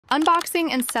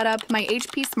Unboxing and setup my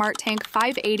HP SmartTank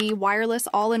 580 wireless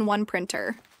all-in-one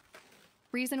printer.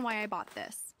 Reason why I bought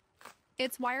this.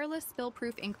 It's wireless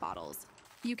spill-proof ink bottles.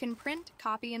 You can print,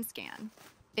 copy, and scan.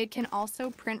 It can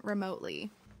also print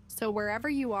remotely. So wherever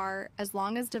you are, as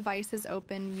long as device is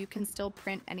open, you can still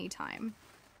print anytime.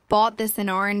 Bought this in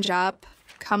Orange Up.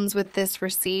 Comes with this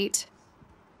receipt.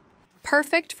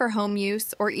 Perfect for home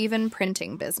use or even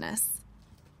printing business.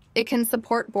 It can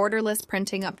support borderless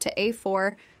printing up to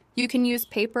A4. You can use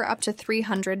paper up to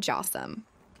 300 JOSM.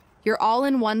 Your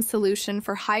all-in-one solution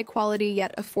for high-quality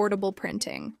yet affordable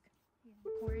printing.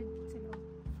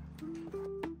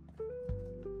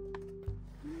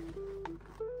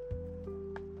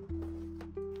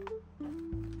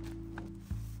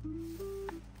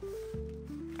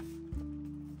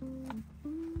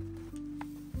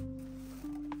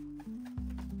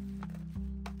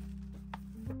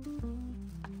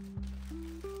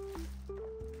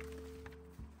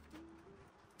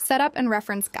 Setup and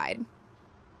reference guide.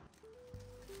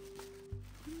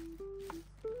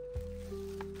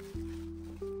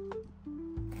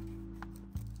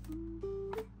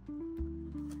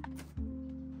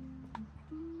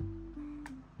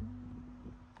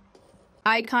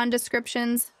 Icon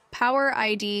descriptions, power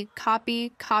ID,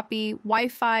 copy,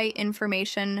 Wi-Fi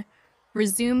information,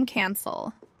 resume,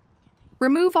 cancel.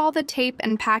 Remove all the tape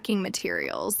and packing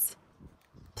materials.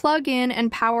 Plug in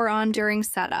and power on during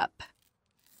setup.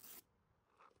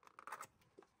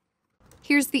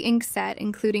 Here's the ink set,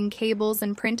 including cables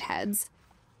and print heads.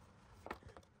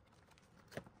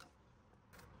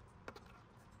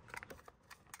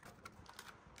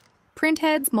 Print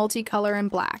heads, multicolor and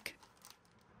black.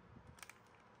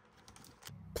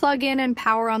 Plug in and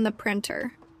power on the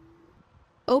printer.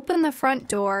 Open the front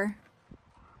door.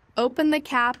 Open the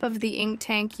cap of the ink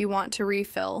tank you want to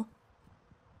refill.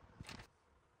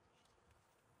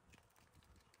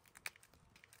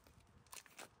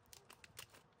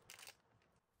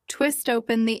 Twist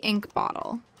open the ink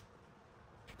bottle.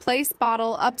 Place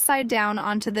bottle upside down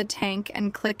onto the tank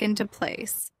and click into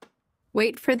place.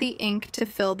 Wait for the ink to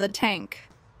fill the tank.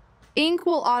 Ink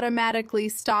will automatically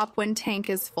stop when tank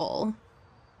is full.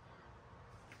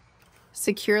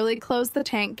 Securely close the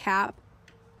tank cap.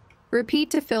 Repeat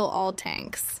to fill all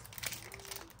tanks.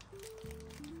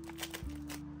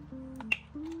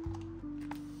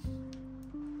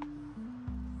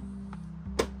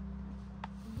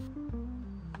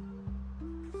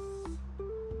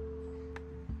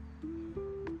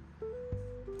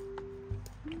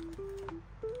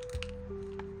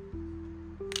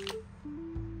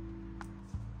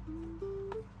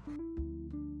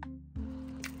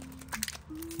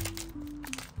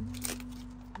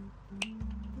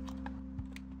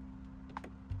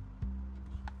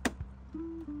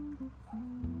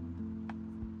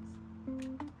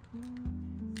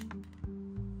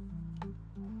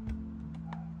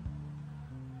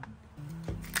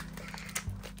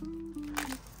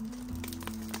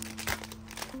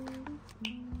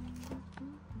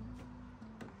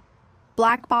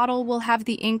 Black bottle will have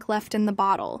the ink left in the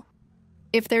bottle.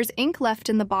 If there's ink left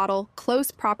in the bottle,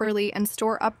 close properly and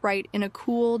store upright in a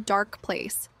cool, dark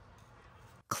place.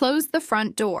 Close the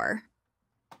front door.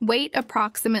 Wait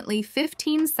approximately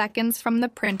 15 seconds from the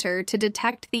printer to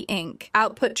detect the ink.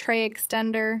 Output tray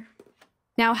extender.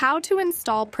 Now how to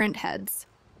install print heads.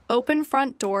 Open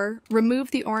front door, remove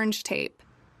the orange tape.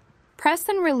 Press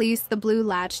and release the blue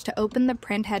latch to open the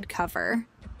print head cover.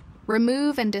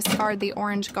 Remove and discard the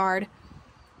orange guard.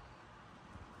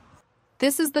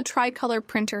 This is the tricolor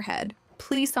printer head.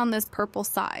 Place on this purple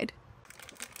side.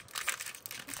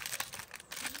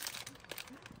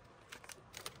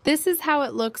 This is how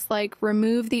it looks like.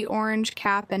 Remove the orange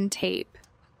cap and tape.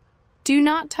 Do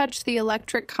not touch the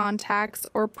electric contacts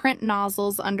or print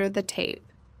nozzles under the tape.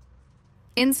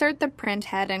 Insert the print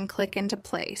head and click into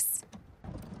place.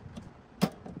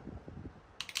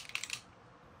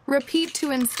 Repeat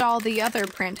to install the other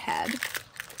print head.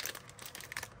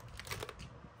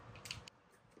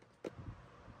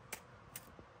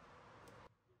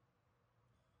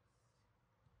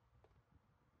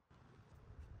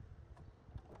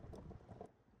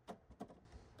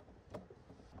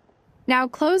 Now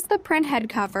close the print head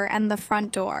cover and the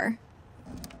front door.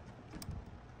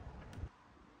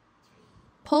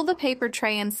 Pull the paper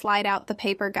tray and slide out the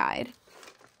paper guide.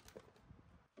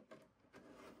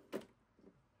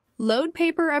 Load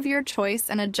paper of your choice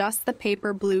and adjust the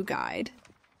paper blue guide.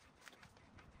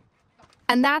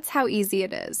 And that's how easy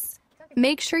it is.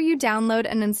 Make sure you download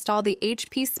and install the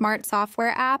HP Smart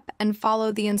Software app and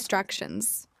follow the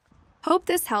instructions. Hope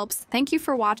this helps. Thank you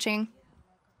for watching.